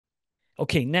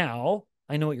Okay, now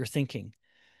I know what you're thinking.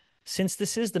 Since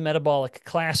this is the metabolic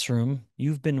classroom,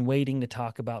 you've been waiting to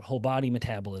talk about whole body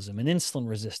metabolism and insulin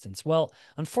resistance. Well,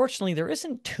 unfortunately, there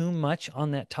isn't too much on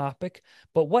that topic,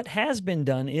 but what has been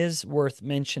done is worth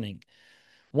mentioning.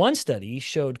 One study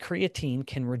showed creatine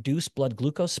can reduce blood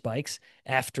glucose spikes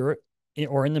after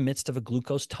or in the midst of a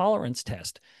glucose tolerance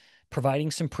test,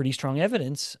 providing some pretty strong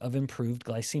evidence of improved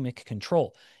glycemic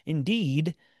control.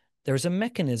 Indeed, there's a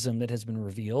mechanism that has been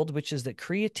revealed, which is that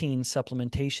creatine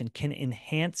supplementation can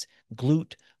enhance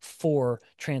GLUT4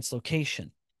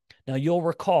 translocation. Now, you'll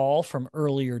recall from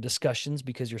earlier discussions,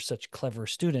 because you're such clever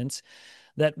students,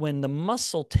 that when the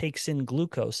muscle takes in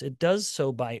glucose, it does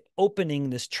so by opening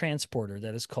this transporter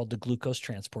that is called the glucose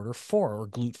transporter 4 or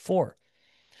GLUT4.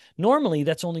 Normally,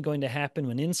 that's only going to happen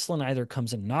when insulin either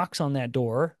comes and knocks on that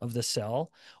door of the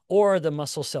cell or the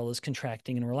muscle cell is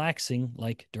contracting and relaxing,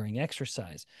 like during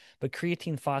exercise. But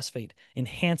creatine phosphate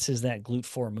enhances that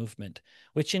GLUT4 movement,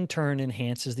 which in turn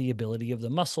enhances the ability of the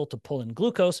muscle to pull in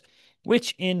glucose,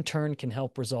 which in turn can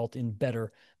help result in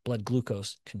better blood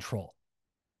glucose control.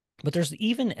 But there's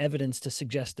even evidence to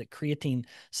suggest that creatine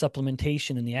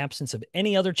supplementation in the absence of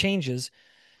any other changes,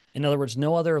 in other words,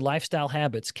 no other lifestyle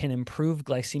habits, can improve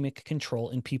glycemic control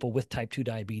in people with type 2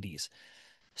 diabetes.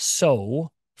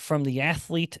 So, from the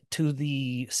athlete to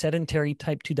the sedentary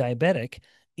type 2 diabetic,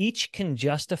 each can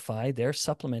justify their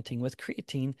supplementing with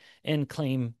creatine and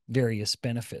claim various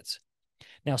benefits.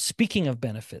 Now, speaking of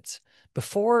benefits,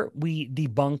 before we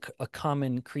debunk a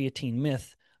common creatine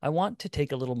myth, I want to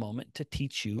take a little moment to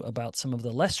teach you about some of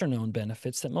the lesser known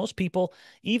benefits that most people,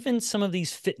 even some of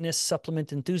these fitness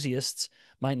supplement enthusiasts,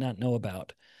 might not know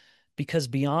about. Because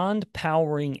beyond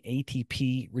powering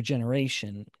ATP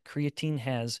regeneration, creatine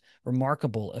has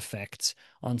remarkable effects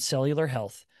on cellular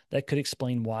health that could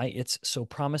explain why it's so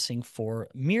promising for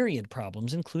myriad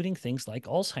problems, including things like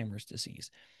Alzheimer's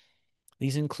disease.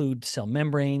 These include cell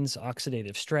membranes,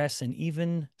 oxidative stress, and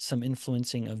even some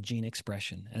influencing of gene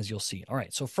expression, as you'll see. All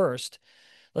right, so first,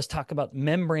 let's talk about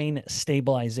membrane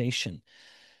stabilization.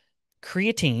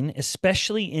 Creatine,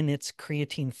 especially in its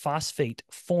creatine phosphate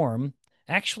form,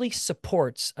 actually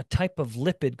supports a type of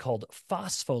lipid called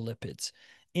phospholipids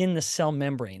in the cell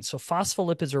membrane. So,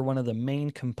 phospholipids are one of the main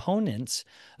components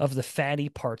of the fatty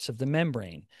parts of the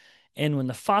membrane. And when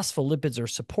the phospholipids are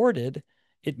supported,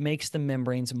 it makes the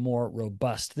membranes more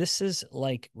robust. This is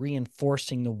like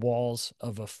reinforcing the walls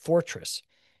of a fortress.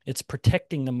 It's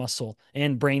protecting the muscle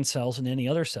and brain cells and any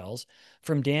other cells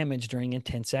from damage during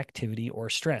intense activity or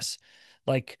stress,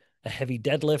 like a heavy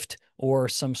deadlift or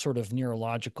some sort of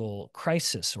neurological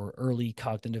crisis or early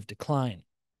cognitive decline.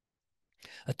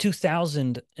 A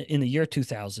 2000 in the year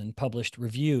 2000 published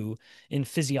review in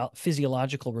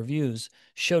physiological reviews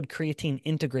showed creatine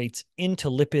integrates into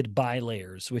lipid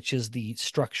bilayers, which is the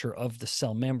structure of the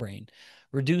cell membrane,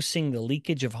 reducing the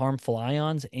leakage of harmful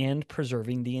ions and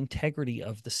preserving the integrity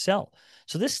of the cell.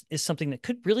 So this is something that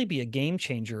could really be a game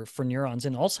changer for neurons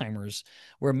in Alzheimer's,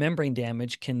 where membrane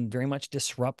damage can very much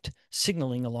disrupt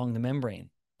signaling along the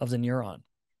membrane of the neuron.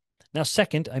 Now,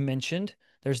 second, I mentioned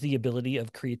there's the ability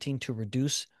of creatine to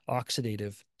reduce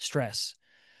oxidative stress.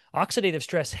 Oxidative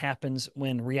stress happens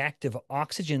when reactive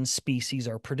oxygen species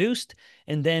are produced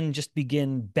and then just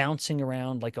begin bouncing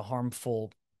around like a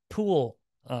harmful pool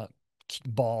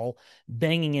ball,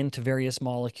 banging into various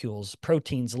molecules,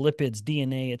 proteins, lipids,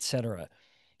 DNA, etc.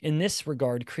 In this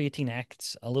regard, creatine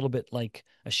acts a little bit like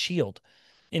a shield,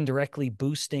 indirectly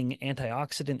boosting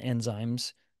antioxidant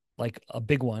enzymes like a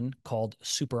big one called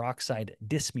superoxide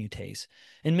dismutase,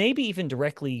 and maybe even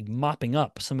directly mopping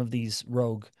up some of these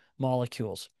rogue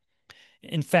molecules.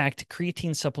 In fact,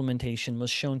 creatine supplementation was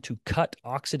shown to cut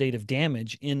oxidative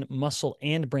damage in muscle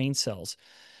and brain cells.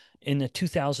 In a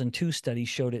 2002 study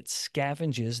showed it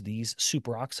scavenges these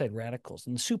superoxide radicals.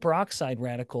 And the superoxide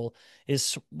radical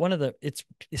is it's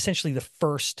essentially the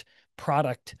first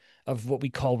product of what we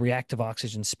call reactive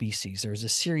oxygen species. There's a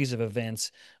series of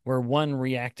events where one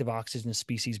reactive oxygen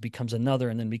species becomes another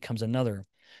and then becomes another.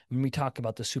 When we talk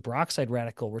about the superoxide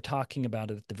radical, we're talking about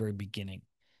it at the very beginning.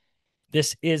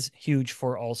 This is huge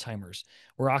for Alzheimer's,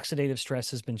 where oxidative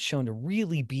stress has been shown to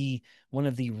really be one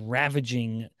of the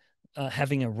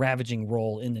having a ravaging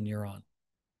role in the neuron.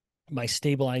 By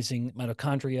stabilizing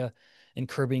mitochondria and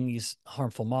curbing these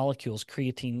harmful molecules,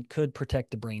 creatine could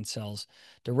protect the brain cells,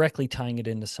 directly tying it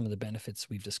into some of the benefits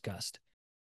we've discussed.